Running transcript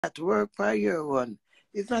that work for your one.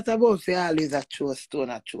 It's not about say always a true stone,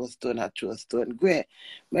 a true stone, a true stone. Great.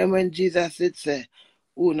 Remember when Jesus did say,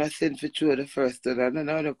 who not sin for throw the first stone,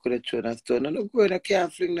 and I don't could have thrown a stone. And I'm going to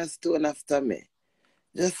can't fling the stone after me.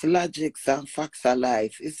 Just logics and facts of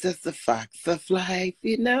life. It's just the facts of life,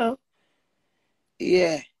 you know.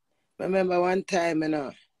 Yeah. Remember one time, you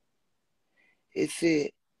know, it's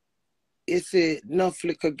a enough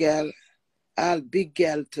little girl, all big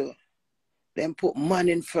girl too. Them put man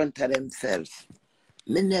in front of themselves.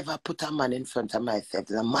 Me never put a man in front of myself.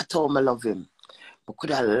 No matter how I love him. I could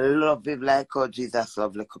have loved him like how Jesus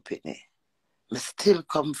loved little Pitney. Me still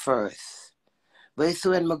come first. But it's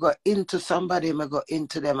when I go into somebody, I go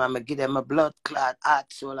into them and I give them a blood clot,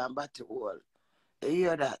 heart, soul, and body hole. You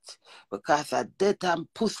hear that? Because a death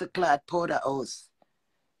and pussy clot powder house.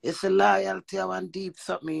 It's a loyalty I want deep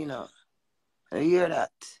something, you know. You hear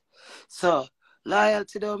that? So,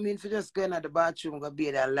 loyalty don't mean for just going to the bathroom, go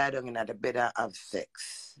bed and lie down in the bed and have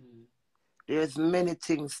sex. There's many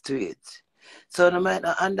things to it. So no might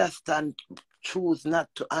not understand, choose not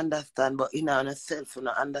to understand, but in on yourself you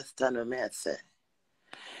not understand what I say.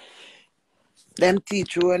 Them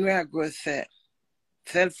teach you when we are going to say,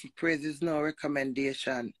 self-praise is no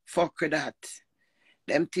recommendation. Fuck with that.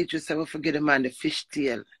 Them teach you say we forget the man the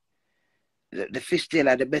fishtail. The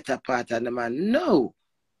fishtail are the better part of the man. No.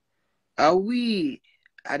 Are we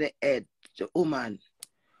at the head, the woman?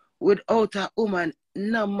 Without a woman,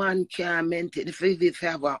 no man can maintain. If you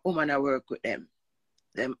have a woman I work with them,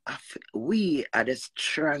 we are the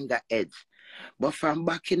stronger edge. But from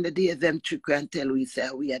back in the days, them trick and tell we say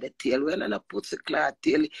we are the tail. We're not a pussy clad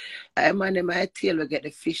tail. I man in my tail we get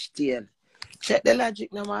the fish tail. Check the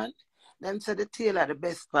logic now, man. Them say the tail are the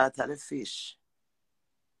best part of the fish.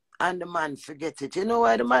 And the man forget it. You know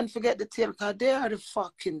why the man forget the tail? Because they are the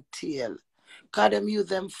fucking tail. Because them use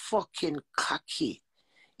them fucking cocky.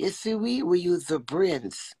 You see, we use the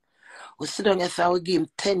brains. We sit down and say we give him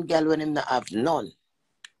 10 gal when him not have none.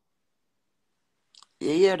 You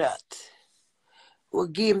hear that? We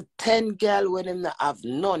give him 10 gal when him not have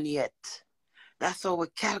none yet. That's how we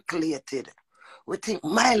calculated. We think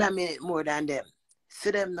mile a minute more than them. See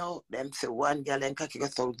them now, them say one gal and cocky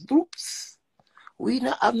goes so oops. We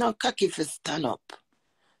not have no cocky for stand up.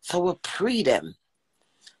 So we pre them.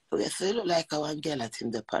 We say look like one girl at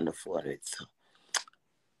him upon the phone with so.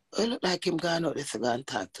 It look like him going out there to go and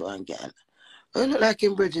talk to one girl. It look like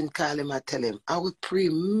him Bridget call him and tell him, I would pre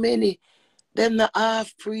many, them not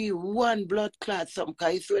half pre one blood clot something,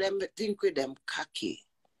 because you see them think with them cocky.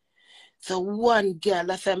 So one girl,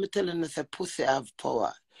 that's why I'm telling us a pussy have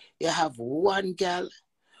power. You have one girl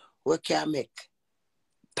who can make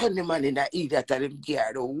 20 man in the eat that and him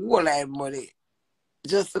get the whole of money.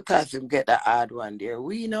 Just because him get the hard one there.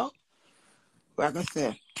 We know. Like I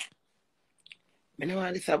say, I don't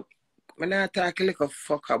want this. I don't talk like a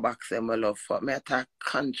fucker box them I love fuck. I talk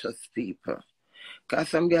conscious people. Because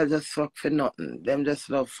some girls just fuck for nothing. Them just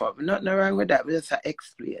love fuck. Nothing wrong with that. We just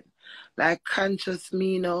explain. Like conscious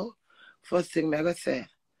me now. First thing I gotta say,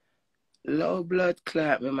 low blood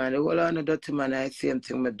clot me man. The whole of the dirty man I same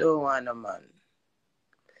thing. I don't want a man.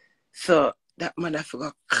 So that man I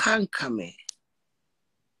forgot conquer me.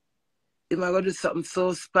 If I go do something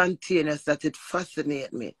so spontaneous that it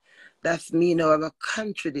fascinates me. That's me now. I go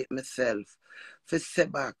contradict myself for say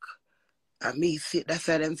back. And me see that's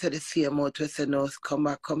why them say the same out we say no come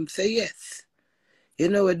back, come say yes. You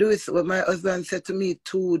know we do it what my husband said to me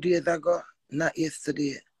 2 days ago, not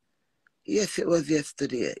yesterday. Yes, it was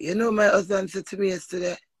yesterday. You know my husband said to me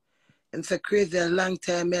yesterday, and say crazy a long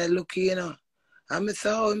time I look, you know. And I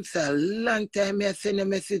say, oh, him say a long time I send a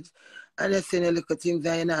message and I send a little things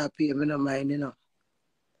I ain't happy, I don't mind, you know.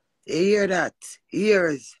 You hear that?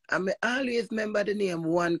 Years. I may always remember the name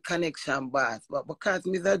One Connection Boss, but because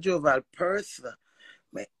I'm a jovial person,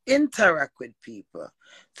 I interact with people.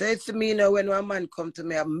 So it's me, you know, when one man come to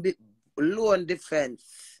me, I'm low on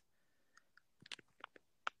defense.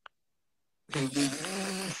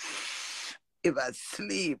 If I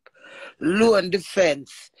sleep, low on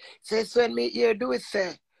defense. So it's when me hear do it,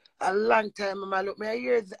 say, a long time, I look, me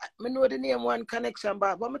years, I know the name One Connection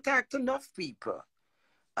Boss, but I talk to enough people.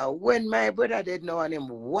 When my brother did know on him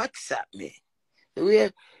WhatsApp me, the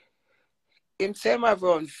way him say him have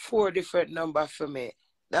around 4 different numbers for me.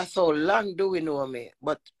 That's how long do we know me.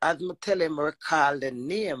 But as I tell him, I recall the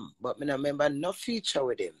name, but I don't remember no feature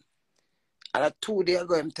with him. And 2 days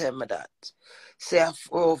ago, him tell me that. Say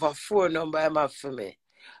over 4 numbers him have for me.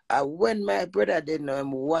 And when my brother did know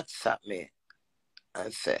him WhatsApp me,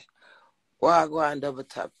 and say, why go on double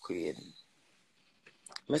tap queen?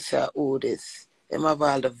 I say, who this? Them have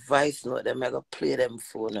all the voice note, them I go play them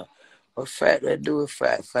phone. But Friday do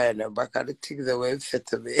Friday find her back at the things that were said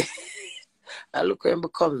to me. I look when he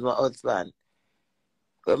becomes my husband.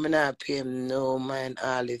 But I not pay him no mind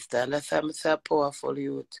all this time. That's why I'm say powerful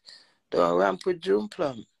youth. Don't ramp with June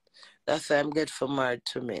Plum. That's why I'm get for married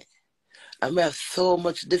to me. I have so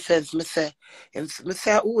much defense. Me say,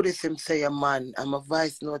 who this him say a man. I'm a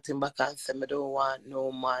voice note him back and say, me don't want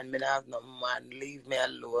no man. Me not have no man. Leave me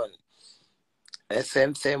alone. I say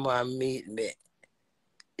him say, want meet me.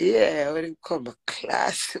 Yeah, when he come to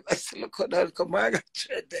class, I say, look how that come on.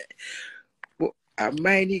 But a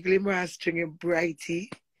mine glimmer string brighty.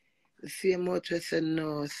 The same much I say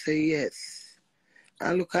no, say yes.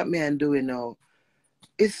 And look at me and do it now.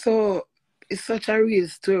 It's such a real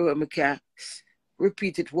story when I can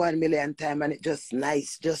repeat it 1,000,000 times and it's just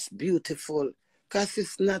nice, just beautiful. Because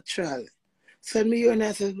it's natural. So me and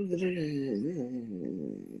I say,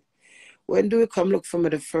 when do you come look for me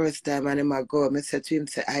the first time and him I go, I said to him,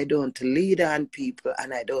 say, I don't lead on people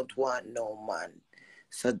and I don't want no man.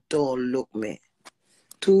 So don't look me.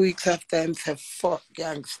 2 weeks after him say, fuck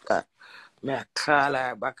gangster. Me I call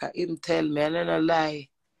her back and him tell me, and I don't lie.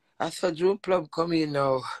 I saw June Plum come in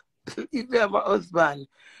now. If you have a husband,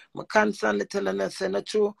 I constantly telling her, say, no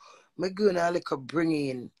true, I go now like bring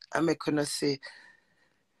in and I gonna say,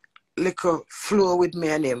 like flow with me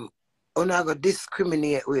and him. I'm not going to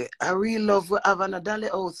discriminate with. I really love we have another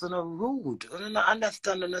little house on a road. I don't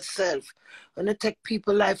understand on yourself. When you take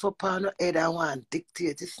people life up on your head and want to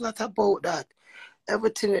dictate. It's not about that.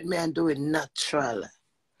 Everything with me I'm doing natural.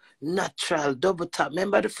 Natural. Double tap.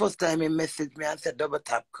 Remember the first time he messaged me and said double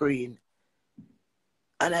tap Queen.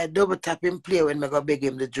 And I double tap him play when I go beg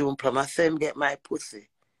him the June Plum. I say him get my pussy.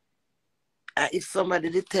 And if somebody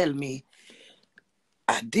did tell me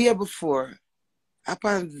a day before,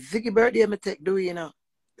 upon Zeegy birthday, I take do, you know,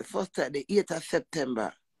 the first time, the 8th of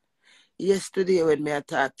September. Yesterday, when me I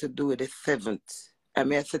talked to do it, the 7th.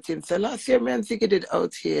 And I said to him, so last year, me and Zeegy did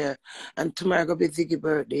out here, and tomorrow going to be Zeegy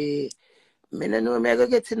birthday. Me don't know, me I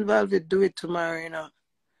going to get involved with do it tomorrow, you know.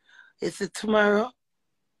 He said, tomorrow,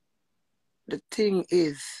 the thing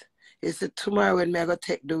is, he said, tomorrow when me I going to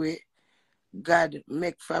take do it, God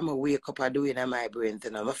make for me wake up and do it in my brains,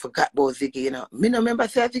 you know. I forgot about Zeegy, you know. Me no remember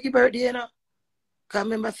say Zeegy birthday, you know. Because I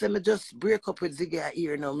remember saying I just break up with Zeegy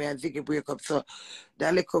here, you know, me and Zeegy break up. So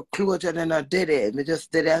that little closure then I did it. I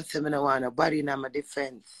just did it and say I don't want nobody in my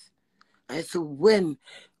defense. I said, when?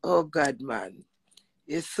 Oh God, man.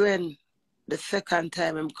 It's when the second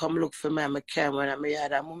time him come look for me and my camera and my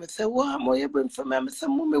yard and mommy said, what more you bring for me? I said,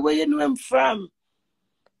 mommy, where you know him from?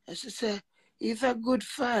 And she said, he's a good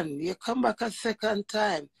fan. You come back a second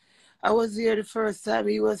time. I was here the first time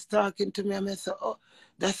he was talking to me and I said, oh,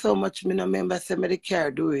 that's how much me no remember say me the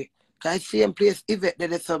car do it. Cause I see him place Yvette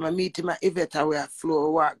there, so I meet him at Yvette and we have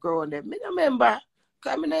floor walk around there. Me no remember.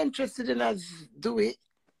 Cause I'm not interested in us do it.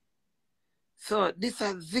 So this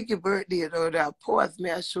is Zeegy birthday, you know, that pause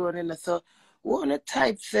me and showing in. So one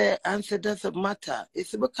type say answer doesn't matter.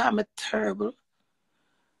 It's become a terrible.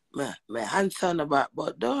 My hands on the back,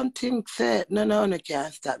 but don't think say no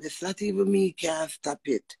can't stop. It's not even me can't stop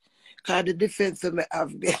it. Cause the defense of me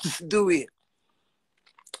have do it.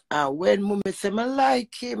 And when mommy said, I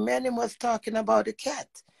like him, many was talking about the cat.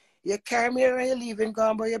 You carry me around, you leaving,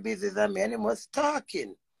 gone by your business, and many was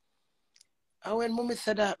talking. And when mommy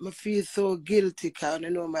said that, I feel so guilty, because you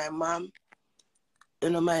know my mom, you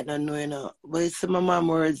know, might not know, you know, but it's my mom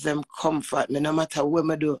words them comfort me, no matter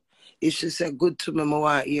what I do. If she said good to me, I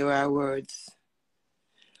want to hear her words.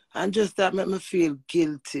 And just that make me feel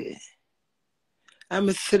guilty. And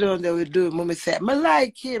I sit down there with do, mommy said, I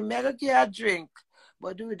like him, I go get a drink.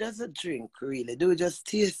 But do it doesn't drink, really. Do it just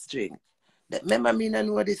taste drink. That, remember me not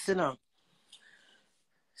know this, you know.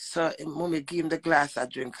 So, mommy give him the glass of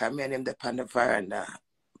drink, and me and him upon the veranda,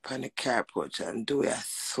 upon the car porch, and do a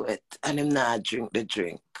sweat. And him not drink the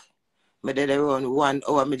drink. Me did around 1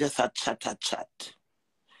 hour, me just a chat.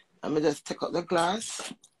 And me just take out the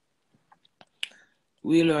glass.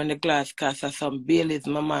 Wheel on the glass, cause of some Baileys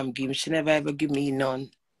my mom give me. She never ever give me none.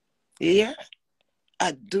 Yeah?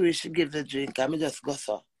 I do it, she give the drink, and me just go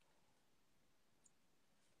so.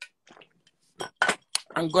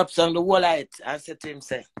 And go up on the wall light and say to him,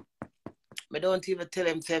 say, I don't even tell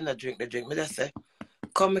him say not drink the drink. I just say,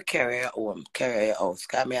 come me carry her home, carry her house.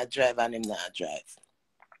 Because me a drive and him not drive.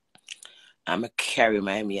 And me carry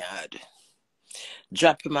my yard.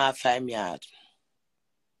 Drop him off my yard.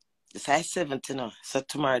 It's I 70 now. So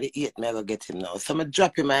tomorrow the 8th me I go get him now. So me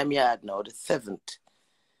drop him my yard now, the 7th.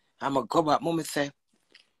 I'm going to go back. Mommy say,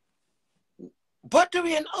 but do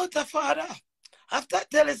we an outer father? After I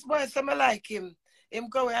tell his boy, say I like him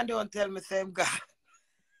go and don't tell me say him God.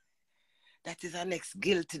 That is our next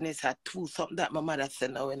guiltiness or two, something that my mother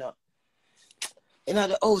said now, you know. You know,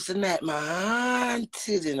 the house tonight, my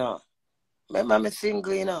auntie, you know. Remember me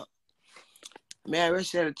single, you know. Me and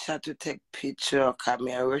Rochelle chat to take picture, cause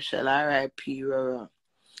me and Rochelle R.I.P. You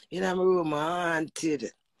know, my room, my auntie.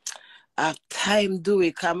 I have time do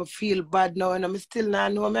it, cause I feel bad now, and I'm still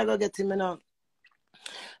not know I'm gonna get him, you know.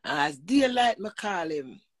 And as daylight, me call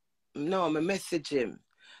him. No, me message him.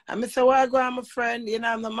 And I say, why go on, my friend? You know,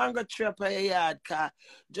 I'm the mango tree up in your yard, cause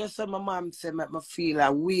just so my mom say, make me feel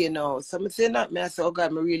a way, you know. So I say, not me. I say, oh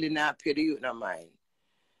God, me really not pay the youth no mind.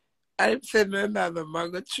 I said, no, not the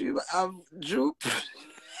mango tree, but I'm droop.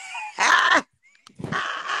 That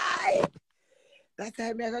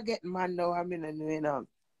time I go get man now, I'm in, you know.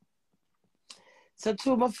 So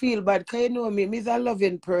true, I feel bad, because you know me, me's a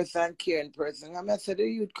loving person, caring person. And I said, the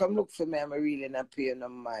youth come look for me, I'm really not paying no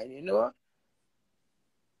mind, you know.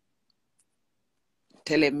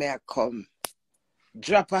 Telling me I come.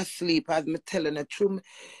 Drop asleep, as me telling the truth.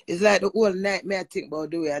 It's like the whole night me I think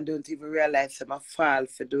about doing and don't even realize that I fall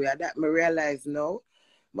for doing. That me realize now.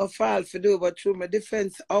 I fall for do, but through my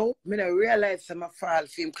defense out, me not realize that I fall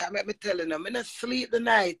for him. Because me telling him, I not sleep the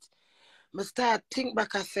night. I start think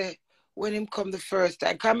back and say, when him come the first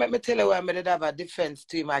time, because me tell you why I did have a defense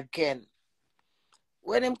to him again.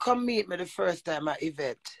 When him come meet me the first time at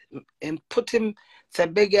event, and put him, say,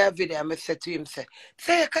 beg your video, I said to him, say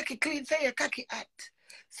your cocky clean, say your cocky hot.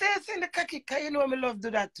 Say the cocky, because you know me love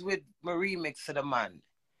do that with my remix of the man.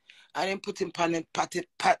 And then put him on him, put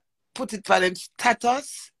it on him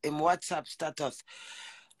status, him WhatsApp status.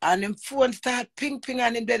 And him phone start ping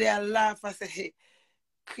and him there I laugh. I say, hey,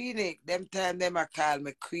 Queenie, them time them I call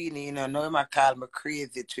me Queenie, you know, now him I call me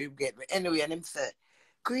crazy to get me. Anyway, and him say,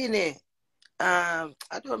 Queenie, I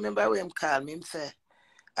don't remember what him call me. Him say,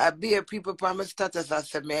 I bear people upon my status. I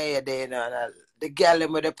said, me here there, you know, and the girl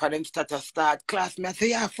them with upon him status start class me. I say,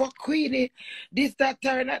 yeah, fuck Queenie. This, that,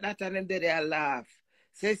 that, and them there they laugh.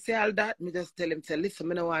 Say all that, me just tell him, say, listen,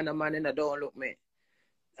 me no want a man in the don't look me.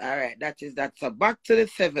 All right, that is that. So back to the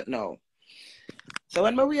 7th now. So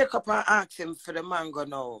when I wake up and ask him for the mango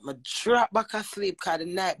now, I drop back asleep because the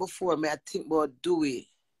night before me I think about do it.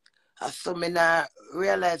 And so me not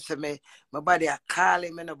realize my body I call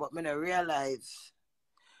him, but me not realize.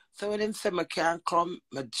 So when him say I can't come,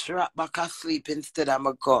 I drop back asleep instead of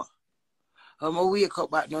I go. And I wake up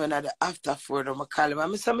back now in the after 4 and I call him.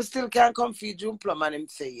 And I say I still can't come for you, June Plum, and him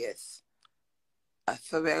say yes. I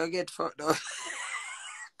said I get fucked up.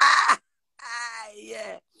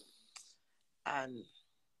 Yeah. And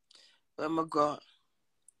when I go,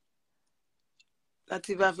 not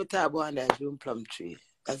even have to talk about that June plum tree.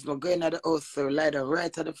 As I go in the house, so lie down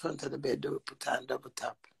right at the front of the bed, put on double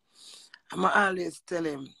top. And I always tell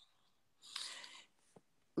him,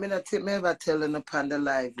 I never tell him upon the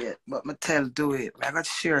live yet, but I tell do it. I got to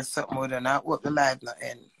share something with him, not what the live not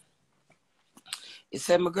end. He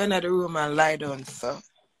said, I'm going to the room and lie down, so.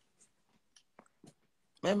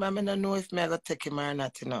 Remember, I don't know if I got to take him or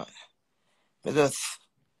not, you know. I just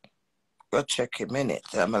go check him in it.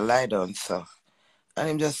 I'm going to lie down, so. And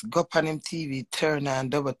him just go up on him TV, turn on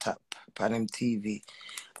double tap on him TV,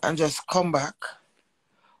 and just come back,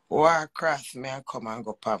 walk across me and come and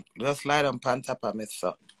go pump. Just lie down on top of me,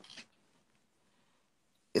 so.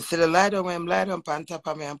 You see the lie down when him lie down on top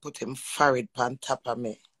of me and put him forehead on top of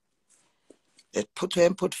me. They put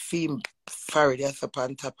him forehead just up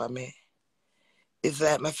on top of me. It's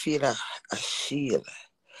like I feel a shield,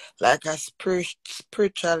 like a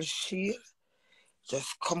spiritual shield,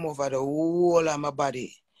 just come over the whole of my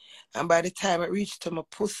body. And by the time it reached to my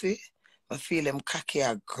pussy, I feel him cocky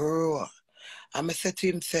a grow. And I said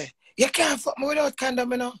to him, say, you can't fuck me without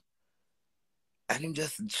condom, you know? And him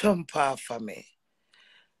just jump off of me.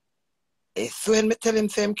 So when I tell him,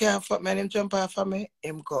 say him can't fuck me and him jump off of me,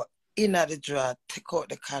 him go in at the drawer, take out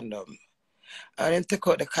the condom. And him take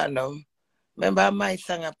out the condom. Remember my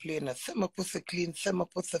song I play now, say my pussy clean, say my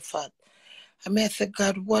pussy fat. And I say,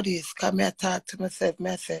 God, what is? Come I talk to myself,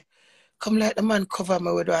 I say, come let the man cover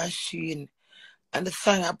me with a sheen. And the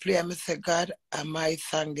song I play, I say, God, and my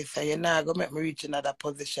song this, and you're not going to make me reach another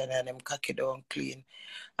position and him cocky down clean.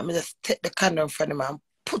 I just take the condom from him and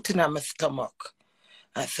put it on my stomach.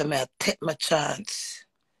 And say, I take my chance.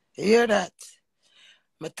 You hear that?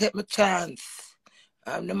 I take my chance.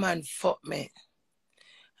 And the man fuck me.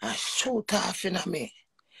 And shoot off in me.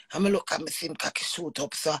 And I look at me, see him cocky shoot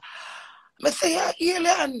up. So I say, you're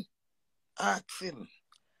alien. Ask him.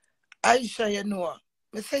 Aisha, you know.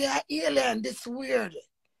 I say, you're alien, this weird.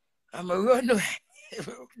 I'm a run away.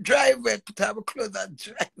 Drive away, put on my clothes and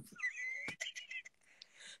drive.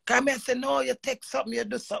 Because I say, no, you take something, you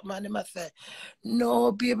do something. And I say,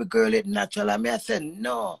 no, baby girl, it's natural. And I say,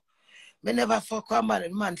 no. Me never fuck a man,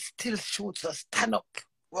 and man still shoots us, stand up,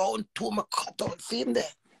 round two, me cut out, see him there.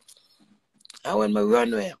 And when me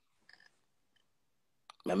run with him,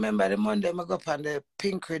 I remember the Monday I go up on the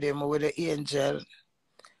pink rhythm with the angel.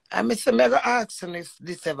 And I say, I go ask him if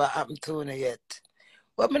this ever happened to me yet.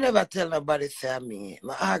 But I never tell nobody say me.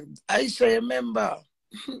 I ask, I sure remember.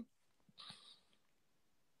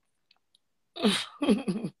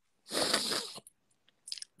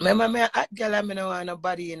 Remember me, a girl, I don't want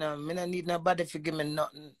nobody, you know. I don't need nobody to give me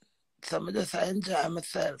nothing. So I just enjoy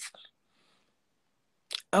myself.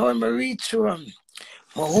 And when I reach home,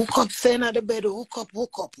 I hook up, saying at the bed, hook up.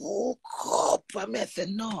 And I say,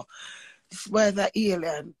 no, this boy's an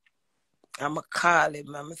alien. I'm going to call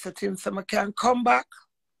him. I'm going to say to him, so I can come back.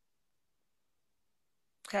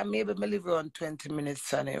 Because maybe I live around 20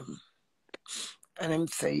 minutes on him. And him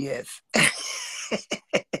say, yes.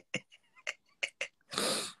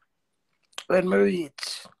 When I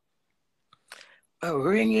reach, I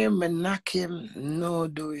ring him, I knock him, no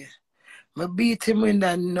doing. I beat him in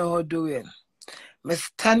that no doing. I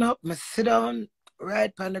stand up, I sit down,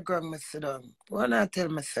 right on the ground, I sit down. One I tell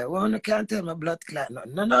myself, one can't tell my blood clot,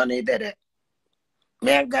 no, he did it.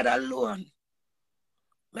 Me I got alone.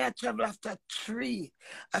 Me I travel after 3,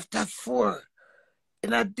 after 4,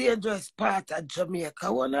 in a dangerous part of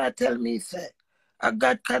Jamaica. One I tell me, say, I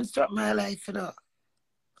God construct my life, you know.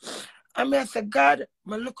 And I say, God,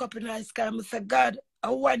 I look up in the sky, I say, God, I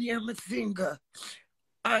 1 year I'm single.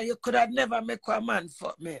 And you could have never make a man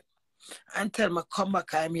fuck me. Until me come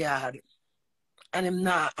back, I'm yard. And him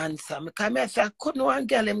not answer me. Because I say, I couldn't want to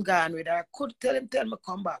get him gone with her. I could tell me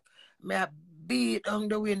come back. I beat on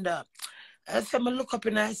the window. I say, I look up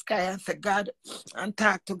in the sky and say, God, and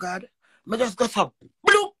talk to God. I just go so,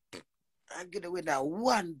 bloop. I get the window,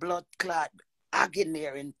 one blood clot, agony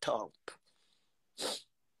in top.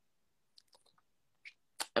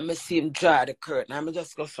 And I see him draw the curtain. I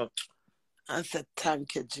just go so, and say,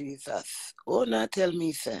 thank you, Jesus. Oh, now tell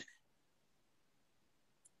me, say.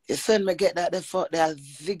 You send me get that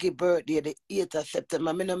Zeegy birthday, the 8th of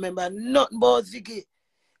September. I don't remember nothing about Zeegy.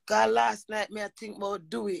 Because last night, I think about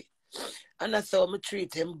Dewey. And I saw me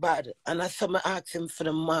treat him bad. And I saw me ask him for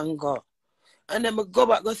the mango. And then I go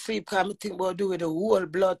back go sleep because I think about Dewey the whole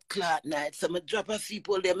blood clot night. So I drop asleep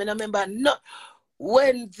all day. I don't remember not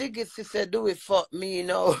when Zeegy sister Dewey fuck me, you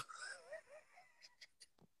know.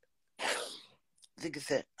 Zeegy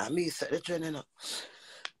said, I'm here, the train, you know.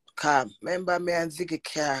 Come, remember me and Zeegy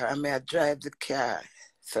car, and I drive the car.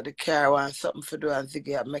 So the car wants something to do, and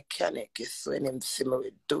Zeegy a mechanic. It's when him see me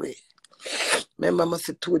with do it. Remember, I must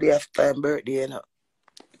say 2 days after my birthday, you know.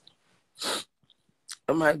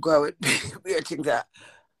 I might go out with weird things that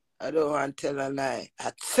I don't want to tell a lie.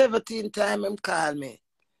 At 17 times, him call me.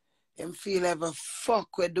 Him feel ever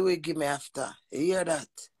fuck where do it give me after. You hear that?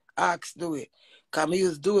 Ask do it. Because I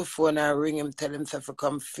use do it phone and ring him, tell him to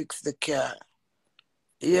come fix the car.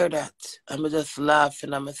 You hear that? I'm just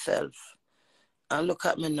laughing at myself. And look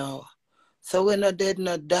at me now. So when I did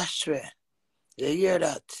no dash way, you hear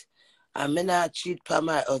that? I'm not cheat for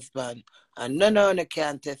my husband. And none of you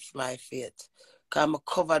can test my faith. Because I'm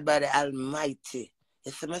covered by the Almighty.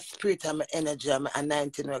 It's my spirit and my energy and my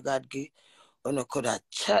anointing where God give. You could have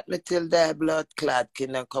chat me till die blood clot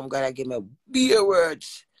and come God give me beer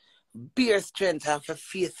words, beer strength and for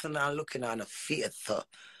faith and I'm looking on a face. So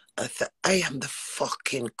I said, I am the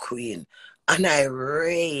fucking queen and I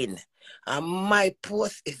reign. And my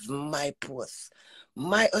post is my post.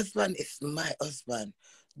 My husband is my husband.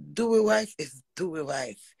 Dewey wife is Dewey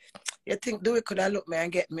wife. You think Dewey could have looked me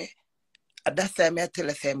and get me? At that time I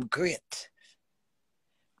tell us I'm great.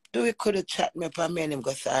 Dewey could have chat me up and me and him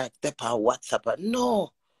go say step on WhatsApp.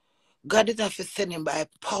 No. God did have to send him by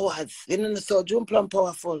powers. You know, so June Plum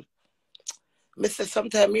powerful. I say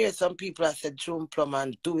sometimes hear some people I said June Plum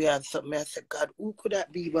and Dewey and something. I said, God, who could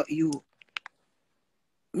that be but you?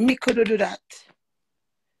 Me could do that.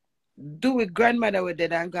 Dewey grandmother was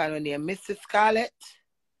dead and gone on there. Mrs. Scarlett,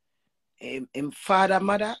 him father,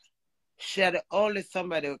 mother, she had only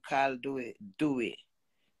somebody who called Dewey.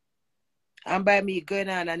 And by me going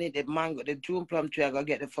on and eat the mango, the June Plum tree, I go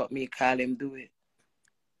get the fuck me call him Dewey.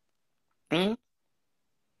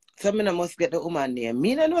 So me must get the woman name.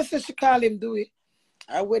 Me no know say she call him Dewey.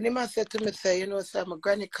 And when him said to me, say, you know, say my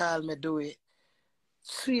granny call me Dewey.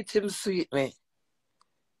 Sweet him, sweet me.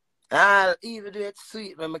 I'll even do it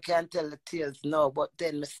sweet when I can't tell the tales now, but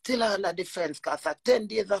then me still on the defense because 10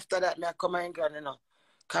 days after that, me I come and granny now.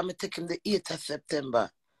 Because I take him the 8th of September.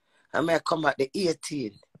 And I come back the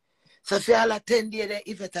 18th. So for all 10 days,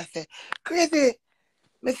 if it I say, crazy,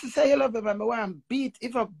 Mr. say you love him, and I want to beat,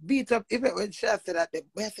 if I beat up, if it when she said that, the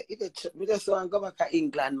best, if it, me just want to go back to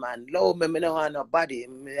England, man. Love me, me no want nobody.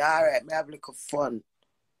 Me, all right, me have a little fun.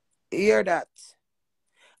 You hear that?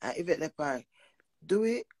 And if it let her do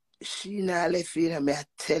it, she not left you, me I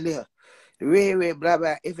tell you. Ray, blah,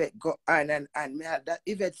 blah, if it go on and me had that,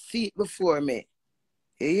 if it see it before me.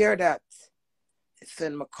 You hear that?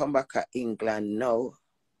 Send me come back to England now.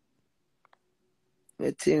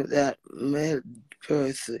 I think that male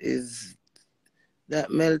person is that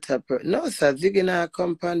melter person. No, sir, Zeegy not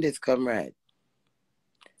come on this, come right.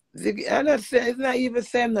 Zeegy, I'm not saying, it's not even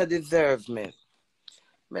saying no deserve me.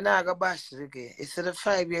 Me not go bash Zeegy. Instead of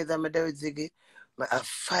 5 years I'm there with Zeegy, I have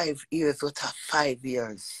 5 years out of 5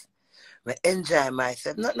 years. I enjoy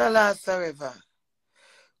myself. Not no last forever.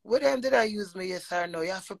 What them did I use me, yes or no?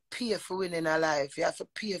 You have to pay for winning a life. You have to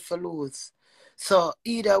pay for lose. So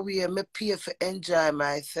either way, me pay for enjoy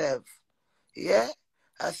myself. Yeah?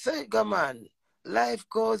 I say, come on. Life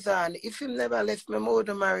goes on. If him never left me, more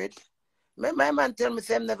than married. My man tell me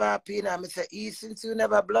say I'm never happy now. I say, since you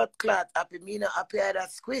never blood clot happy, me not happy either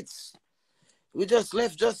squits. We just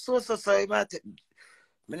left just so he might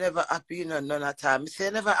me never happy none at all. Me say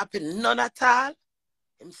never happy none at all.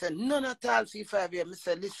 Him say none at all for 5 years. Me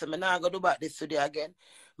say listen, me not gonna do back this today again.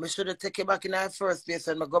 Me should have taken back in our first place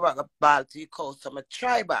and me go back a ball to your coast. So me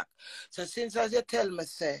try back. So since as you tell me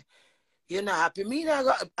say you're not happy, me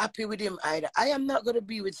not happy with him either. I am not gonna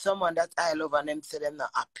be with someone that I love and them say them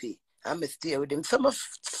not happy. I'm stay with him. Some of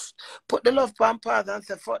put the love on pause and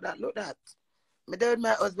say, fuck that, look that. Me there with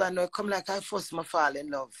my husband now, come like I first me fall in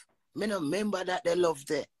love. Me no remember that they love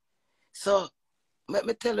there. So, let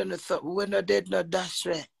me tell you something, when no dead no dash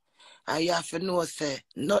way, and you have to know, say,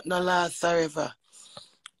 not no last forever.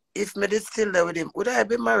 If me is still there with him, would I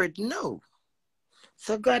be married? No.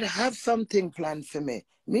 So God have something planned for me.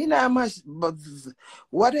 Me not much, but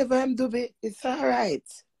whatever I'm doing, it's all right.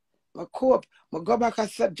 I cope. I go back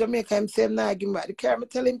and Jamaica, I'm saying, nah, give me back the car. I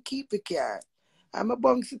tell him, keep the car. I'm a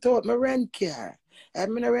bounce it out, I rent car.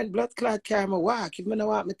 I'm in a rent blood clot car, I walk. If I don't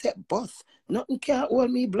want, I take bus. Nothing can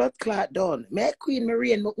hold me blood clot down. Me Queen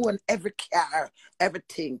Marine, I own every car,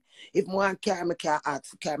 everything. If I want car, I can't ask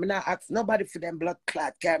for car. I not ask nobody for them blood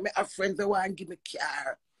clot car. I have friends that want to give me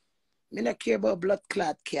car. I don't care about blood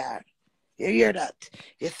clot car. You hear that?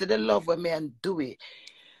 You see the love when man do it.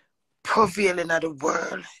 Prevailing of the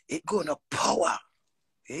world, it gonna power.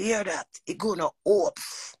 You hear that? It gonna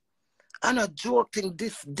hopes. I'm not joking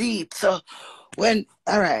this deep. So when,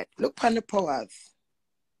 all right, look on the powers.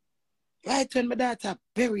 Right when my daughter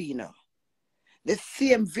bury, you know, the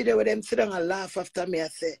same video with them sit down and laugh after me, I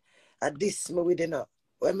say, I diss me with, you know.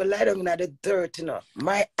 When me lie down in the dirt, you know,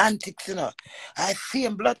 my antics, you know. I see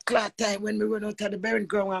him blood clot time when me run out of the burying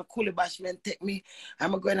ground and Coolie Bashman take me,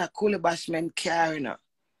 I'm going to Coolie Bashman car, you know.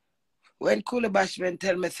 When Coolie Bashman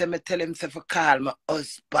tell me, say me tell him say for call my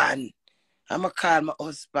husband. I'ma call my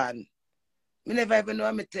husband. Me never even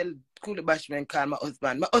know me tell Coolie Bashman call my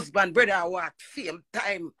husband. My husband brother walk same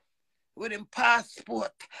time with him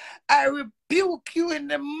passport. I rebuke you in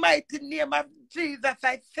the mighty name of Jesus.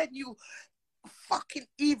 I send you fucking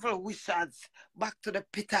evil wizards back to the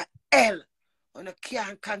pit of hell. And you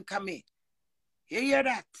can't conquer me. You hear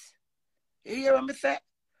that? You hear what me say?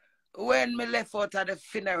 When me left out of the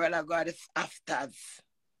funeral, I got this afters.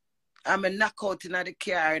 I'm a knockout in the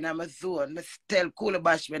car and I'm a zone. I tell Coolie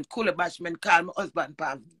Bashman call my husband,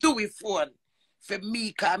 Pam. Do it phone. For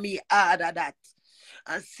me, call me harder that.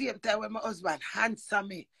 And same time when my husband answer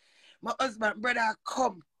me, my husband brother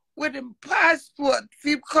come with him passport.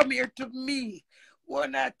 He come here to me.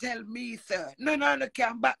 Wanna tell me, sir. No,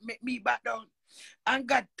 can back make me back down. And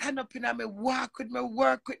God turn up in me, walk with me,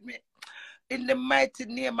 work with me. In the mighty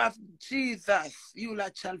name of Jesus, you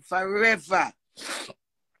lot shall forever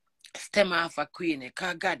stem off a queen,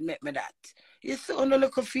 because God make me that. You see, on the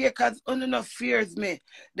look of fear, because on enough fears me.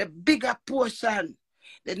 The bigger portion,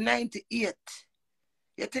 the 98.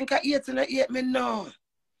 You think I 8 and 8 me? No.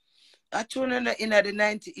 I told you in the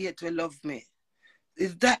 98 will love me.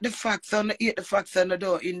 Is that the facts on the 8, the facts on the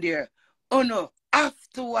door in there? Oh no, have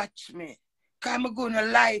to watch me. Because I'm going to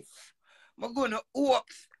life. I'm going to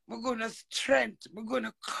hopes. I'm going to strength. I'm going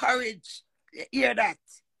to courage. You hear that?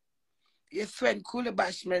 Yes, when Coolie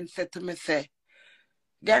Bashman said to me, say,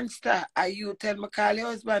 gangster, are you tell me call your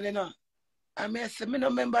husband, you know? I mean, I say, me no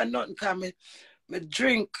remember nothing, because me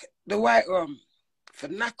drink the white rum for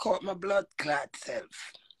knock out my blood clot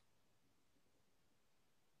self.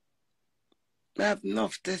 I have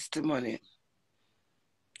enough testimony.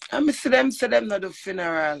 And I say them not the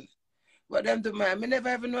funeral. But them do my, I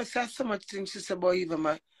never even know so much things she say about even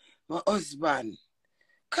my husband.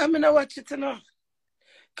 Come in and watch it, you know.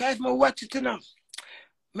 Because if I watch it,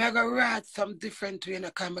 I go write some different way,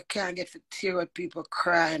 because I can't get to tear what people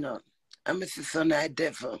crying on. And I see son I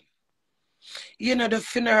devil. The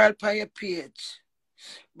funeral by your page.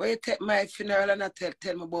 But you take my funeral and I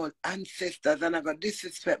tell me about ancestors and I go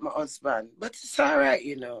disrespect my husband. But it's alright,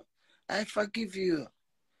 I forgive you.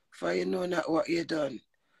 For you know not what you done.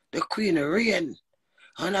 The queen reign.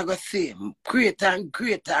 And I go say greater and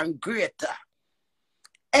greater and greater.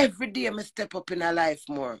 Every day I step up in a life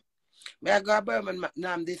more. I go to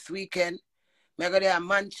Birmingham this weekend. I go there to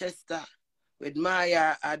Manchester with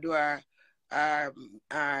Maya. I do our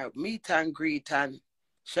meet and greet and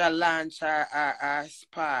she'll launch our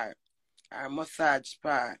spa, our massage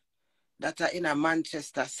spa. That are in a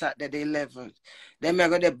Manchester Saturday 11th. Then I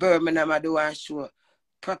go to Birmingham. I do a show.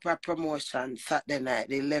 Proper promotion Saturday night,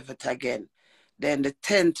 the 11th again. Then the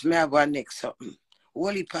 10th, I go next something.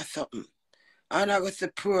 Wally pass something. And I go see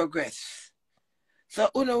progress.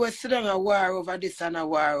 So, we sit down a war over this and a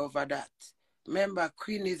war over that. Remember,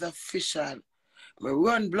 Queen is official. Me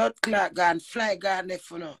run blood clot gun, fly gun if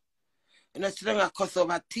sit down a cuss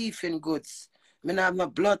over thief in goods. Me not have no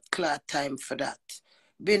blood clot time for that.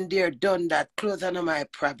 Been there, done that. Clothes are not my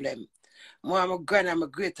problem. My grand and my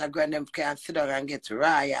great-grand them can sit down and get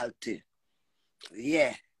royalty.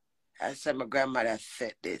 Yeah. I said my grandmother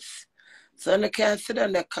said this. So they can sit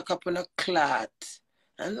down and cock up on a clot.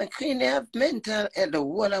 And the queen, they have mental health. The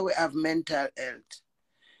whole of we have mental health.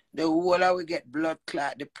 The whole of we get blood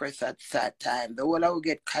clot depressed at that time. The whole of we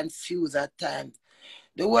get confused at times.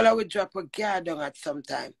 The whole of we drop a guard down at some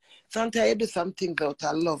time. Sometimes you do some things out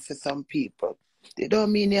of love for some people. They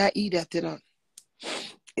don't mean you're an idiot,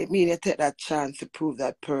 It means you take that chance to prove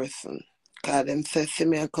that person. Because them say, see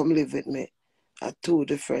me and come live with me. Are two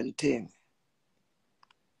different things.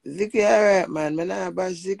 Zeegy, alright, man. I'm not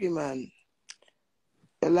about Zeegy, man.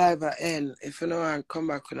 The life will end. If you don't want to come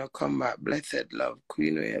back, you don't come back. Blessed love,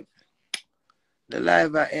 Queen Wave. The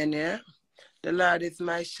life will end, yeah? The Lord is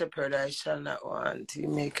my shepherd, I shall not want. He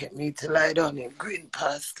maketh me to lie down in green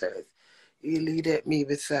pastures. He leadeth me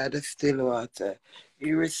beside the still water.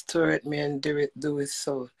 He restored me and do his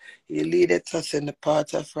soul. He leadeth us in the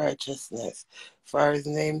path of righteousness. For his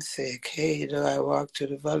name's sake, hey, though I walk through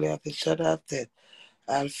the valley of the shadow of death,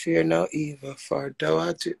 I'll fear no evil, for thou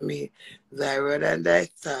art with me. Thy rod and thy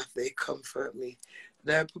staff, they comfort me.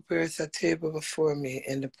 Thou preparest a table before me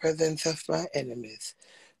in the presence of my enemies.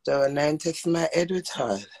 Thou anointest my head with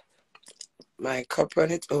oil. My cup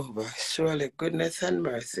runneth over. Surely goodness and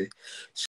mercy